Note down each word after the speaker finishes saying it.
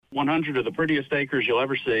100 of the prettiest acres you'll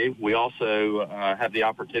ever see. We also have the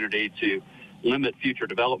opportunity to limit future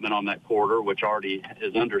development on that corridor, which already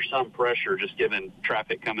is under some pressure just given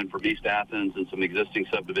traffic coming from East Athens and some existing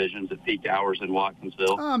subdivisions at peak hours in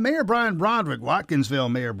Watkinsville. Mayor Brian Brodrick,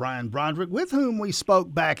 Watkinsville Mayor Brian Brodrick, with whom we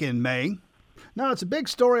spoke back in May. Now, it's a big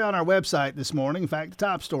story on our website this morning. In fact, the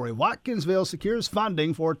top story, Watkinsville secures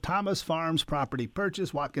funding for Thomas Farms property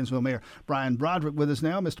purchase. Watkinsville Mayor Brian Brodrick with us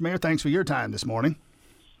now. Mr. Mayor, thanks for your time this morning.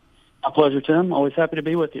 My pleasure, Tim. Always happy to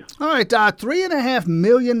be with you. All right, $3.5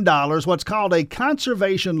 million, what's called a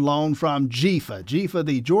conservation loan from GEFA. GEFA,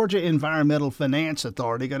 the Georgia Environmental Finance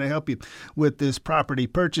Authority, going to help you with this property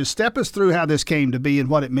purchase. Step us through how this came to be and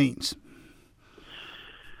what it means.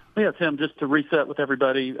 Yeah, Tim, just to reset with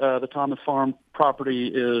everybody, the Thomas Farm property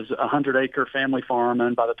is a 100-acre family farm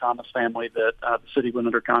owned by the Thomas family that the city went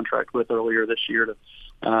under contract with earlier this year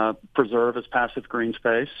to preserve as passive green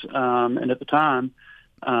space. And at the time,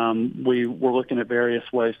 we were looking at various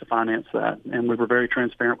ways to finance that, and we were very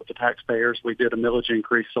transparent with the taxpayers. We did a millage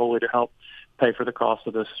increase solely to help pay for the cost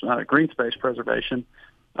of this green space preservation.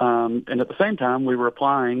 And at the same time, we were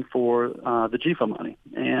applying for the GEFA money,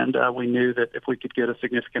 and we knew that if we could get a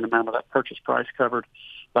significant amount of that purchase price covered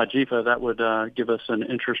by GEFA, that would give us an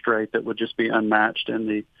interest rate that would just be unmatched in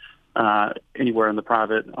the anywhere in the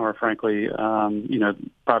private or, frankly,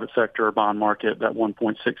 private sector or bond market. That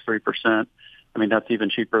 1.63%. I mean, that's even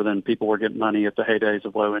cheaper than people were getting money at the heydays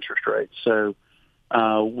of low interest rates. So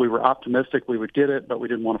we were optimistic we would get it, but we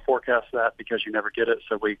didn't want to forecast that because you never get it.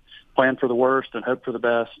 So we planned for the worst and hoped for the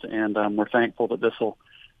best, and we're thankful that this will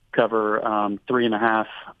cover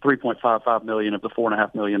 $3.55 million of the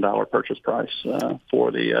 $4.5 million purchase price for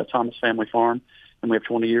the Thomas family farm. And we have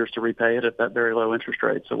 20 years to repay it at that very low interest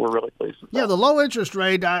rate. So we're really pleased with that. Yeah, the low interest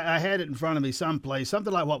rate, I had it in front of me someplace,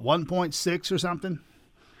 something like, 1.6 or something?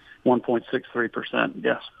 1.63%,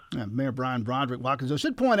 yes. Mayor Brian Brodrick, Watkinsville. I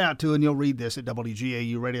should point out, too, and you'll read this at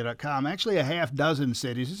WGAUradio.com, actually a half dozen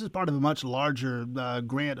cities. This is part of a much larger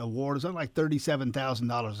grant award. It's like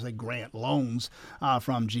 $37,000, say, grant loans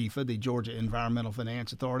from GEFA, the Georgia Environmental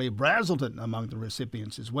Finance Authority. Brazelton among the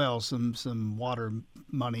recipients as well, some water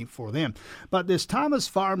money for them. But this Thomas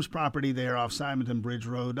Farms property there off Simonton Bridge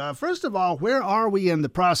Road, first of all, where are we in the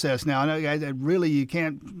process now? I know really you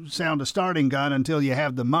can't sound a starting gun until you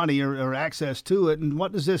have the money or access to it. And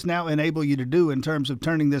what does this now enable you to do in terms of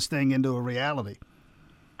turning this thing into a reality?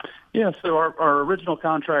 Yeah, so our original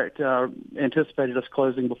contract anticipated us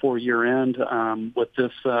closing before year end. With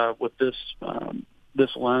this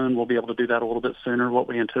loan, we'll be able to do that a little bit sooner. What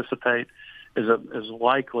we anticipate is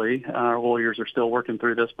likely, our lawyers are still working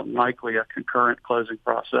through this, but likely a concurrent closing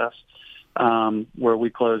process where we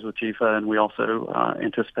close with GEFA, and we also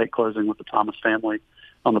anticipate closing with the Thomas family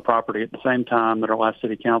on the property. At the same time, at our last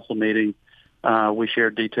city council meeting, we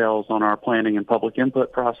shared details on our planning and public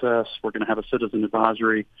input process. We're going to have a citizen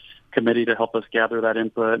advisory committee to help us gather that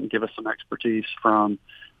input and give us some expertise from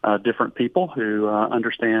different people who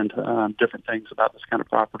understand different things about this kind of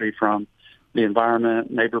property, from the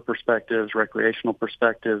environment, neighbor perspectives, recreational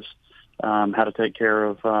perspectives, how to take care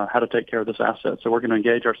of this asset. So we're going to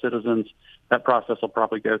engage our citizens. That process will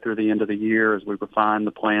probably go through the end of the year as we refine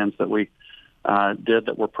the plans that we did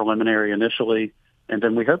that were preliminary initially. And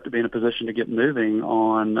then we hope to be in a position to get moving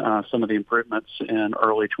on some of the improvements in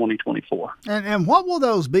early 2024. And what will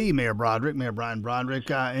those be, Mayor Brian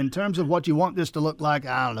Brodrick, in terms of what you want this to look like,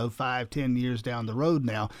 5-10 years down the road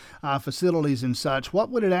now, facilities and such?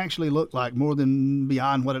 What would it actually look like more than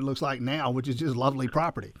beyond what it looks like now, which is just lovely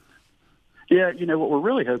property? Yeah, what we're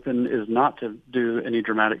really hoping is not to do any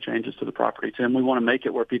dramatic changes to the property, Tim. We want to make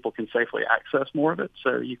it where people can safely access more of it.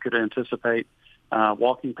 So you could anticipate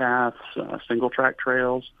walking paths, single track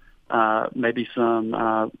trails, maybe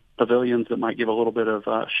some pavilions that might give a little bit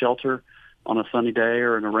of shelter on a sunny day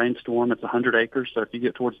or in a rainstorm. It's 100 acres, so if you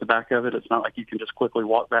get towards the back of it, it's not like you can just quickly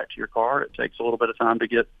walk back to your car. It takes a little bit of time to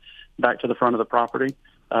get back to the front of the property.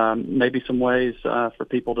 Maybe some ways for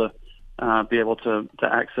people to be able to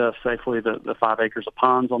access safely the 5 acres of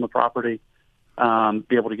ponds on the property,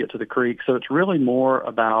 be able to get to the creek. So it's really more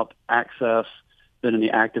about access than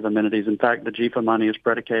any active amenities. In fact, the GEFA money is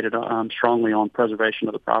predicated strongly on preservation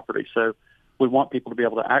of the property. So we want people to be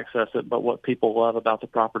able to access it, but what people love about the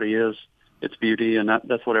property is its beauty, and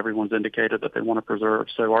that's what everyone's indicated that they want to preserve.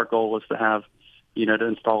 So our goal is to have, to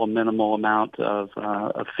install a minimal amount of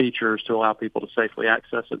features to allow people to safely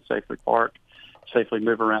access it, safely park, safely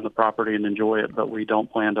move around the property and enjoy it, but we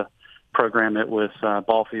don't plan to program it with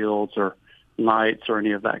ball fields or lights or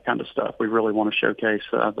any of that kind of stuff. We really want to showcase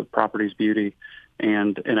the property's beauty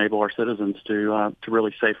and enable our citizens to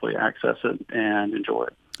really safely access it and enjoy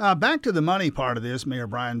it. Back to the money part of this, Mayor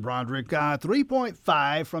Brian Brodrick,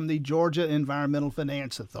 3.5 from the Georgia Environmental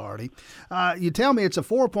Finance Authority. You tell me it's a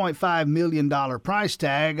 $4.5 million price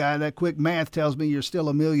tag. That quick math tells me you're still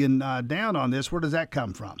 $1 million down on this. Where does that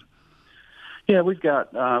come from? Yeah, we've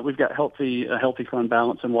got a healthy fund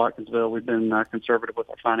balance in Watkinsville. We've been conservative with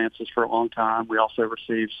our finances for a long time. We also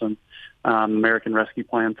received some American Rescue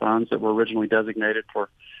Plan funds that were originally designated for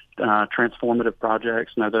transformative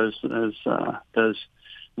projects. Now those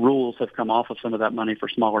rules have come off of some of that money for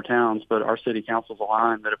smaller towns, but our city council's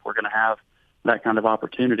aligned that if we're going to have that kind of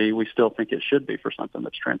opportunity, we still think it should be for something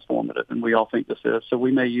that's transformative, and we all think this is. So we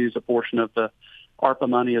may use a portion of the ARPA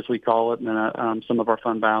money, as we call it, and some of our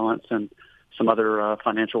fund balance and some other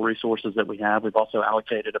financial resources that we have. We've also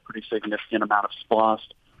allocated a pretty significant amount of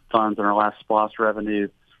SPLOST funds in our last SPLOST revenue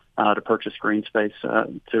to purchase green space,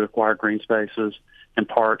 to acquire green spaces and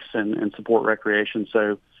parks and support recreation.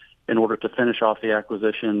 So in order to finish off the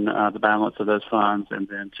acquisition, the balance of those funds, and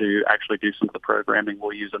then to actually do some of the programming,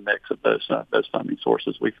 we'll use a mix of those funding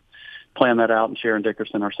sources. We've planned that out, and Sharon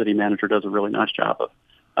Dickerson, our city manager, does a really nice job of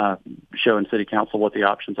showing city council what the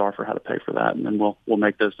options are for how to pay for that, and then we'll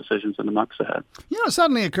make those decisions in the months ahead. It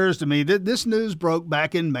suddenly occurs to me that this news broke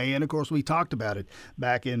back in May, and of course we talked about it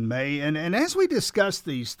back in May, and as we discuss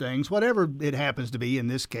these things, whatever it happens to be, in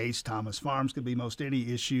this case, Thomas Farms could be most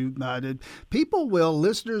any issue,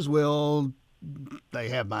 listeners will, they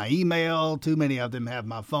have my email. Too many of them have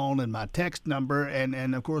my phone and my text number,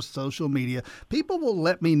 and of course, social media. People will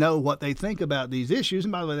let me know what they think about these issues.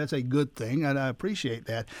 And by the way, that's a good thing, and I appreciate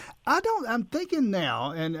that. I'm thinking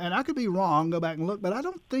now, and I could be wrong, go back and look, but I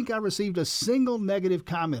don't think I received a single negative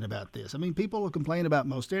comment about this. I mean, people will complain about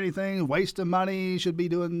most anything, waste of money, should be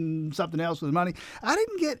doing something else with the money. I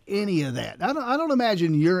didn't get any of that. I don't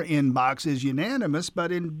imagine your inbox is unanimous,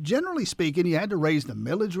 but generally speaking, you had to raise the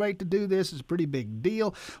millage rate to do this. It's a pretty big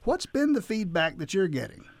deal. What's been the feedback that you're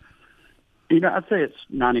getting? I'd say it's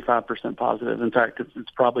 95% positive. In fact,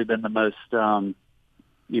 it's probably been the most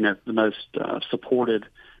supported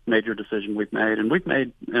major decision we've made. And we've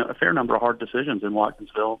made a fair number of hard decisions in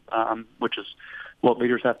Watkinsville, which is what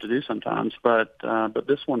leaders have to do sometimes. But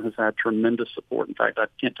this one has had tremendous support. In fact, I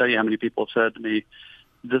can't tell you how many people have said to me,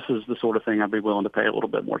 this is the sort of thing I'd be willing to pay a little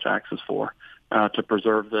bit more taxes for, to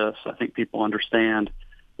preserve this. I think people understand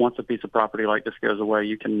once a piece of property like this goes away,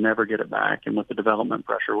 you can never get it back. And with the development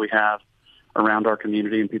pressure we have around our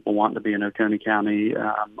community and people wanting to be in Oconee County,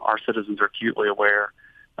 our citizens are acutely aware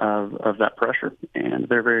of that pressure, and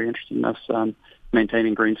they're very interested in us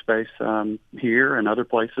maintaining green space here and other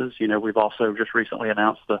places. We've also just recently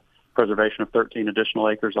announced the preservation of 13 additional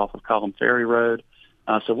acres off of Column Ferry Road.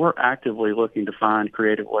 So we're actively looking to find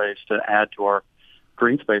creative ways to add to our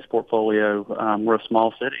green space portfolio. We're a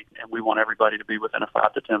small city, and we want everybody to be within a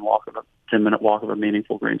 5 to 10-minute walk of a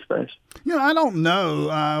meaningful green space. I don't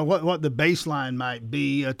know what the baseline might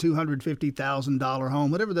be, a $250,000 home,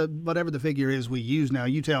 whatever the figure is we use now.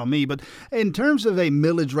 You tell me. But in terms of a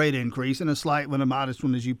millage rate increase, and a slight one, a modest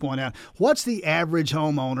one, as you point out, what's the average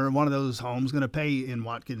homeowner in one of those homes going to pay in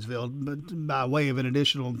Watkinsville by way of an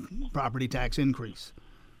additional property tax increase?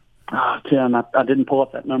 Tim, I didn't pull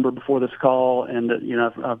up that number before this call, and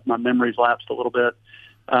my memory's lapsed a little bit.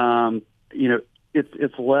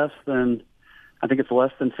 It's less than, I think it's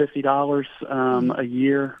less than $50 a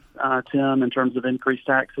year, Tim, in terms of increased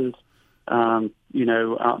taxes. But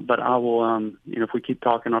I will, if we keep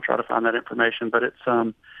talking, I'll try to find that information. But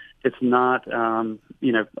it's not,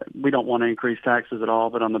 we don't want to increase taxes at all.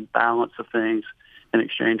 But on the balance of things, in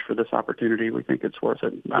exchange for this opportunity, we think it's worth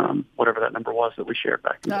it, whatever that number was that we shared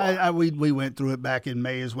back in July. We went through it back in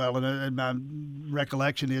May as well, and my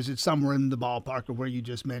recollection is it's somewhere in the ballpark of where you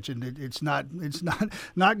just mentioned. It's not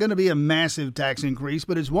going to be a massive tax increase,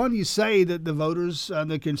 but it's one you say that the voters,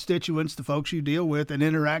 the constituents, the folks you deal with and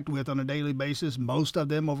interact with on a daily basis, most of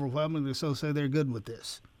them overwhelmingly so say they're good with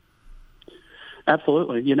this.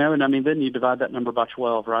 Absolutely. And I mean, then you divide that number by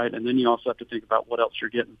 12, right? And then you also have to think about what else you're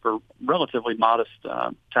getting for relatively modest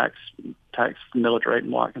tax millage rate in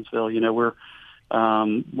Watkinsville.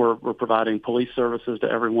 We're providing police services to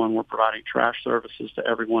everyone. We're providing trash services to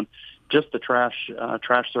everyone. Just the trash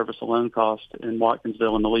service alone cost in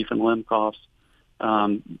Watkinsville and the leaf and limb cost,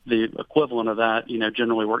 the equivalent of that,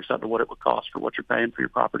 generally works out to what it would cost for what you're paying for your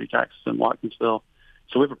property taxes in Watkinsville.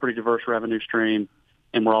 So we have a pretty diverse revenue stream.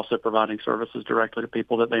 And we're also providing services directly to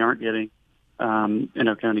people that they aren't getting in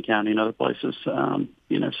Oconee County and other places.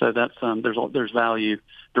 So that's there's value,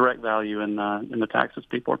 direct value in the taxes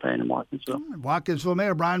people are paying in Watkinsville. Watkinsville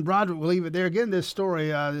Mayor Brian Brodrick, we'll leave it there. Again, this story,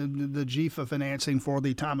 the GEFA financing for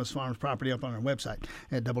the Thomas Farms property up on our website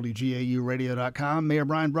at WGAUradio.com. Mayor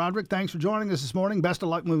Brian Brodrick, thanks for joining us this morning. Best of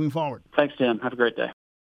luck moving forward. Thanks, Tim. Have a great day.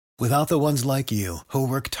 Without the ones like you, who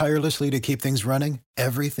work tirelessly to keep things running,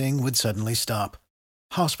 everything would suddenly stop.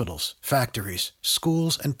 Hospitals, factories,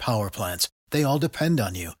 schools, and power plants, they all depend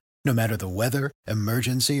on you. No matter the weather,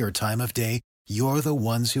 emergency, or time of day, you're the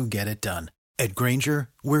ones who get it done. At Grainger,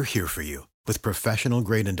 we're here for you with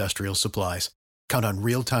professional-grade industrial supplies. Count on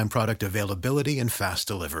real-time product availability and fast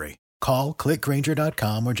delivery. Call, click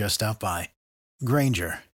Grainger.com, or just stop by.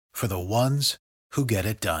 Grainger, for the ones who get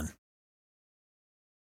it done.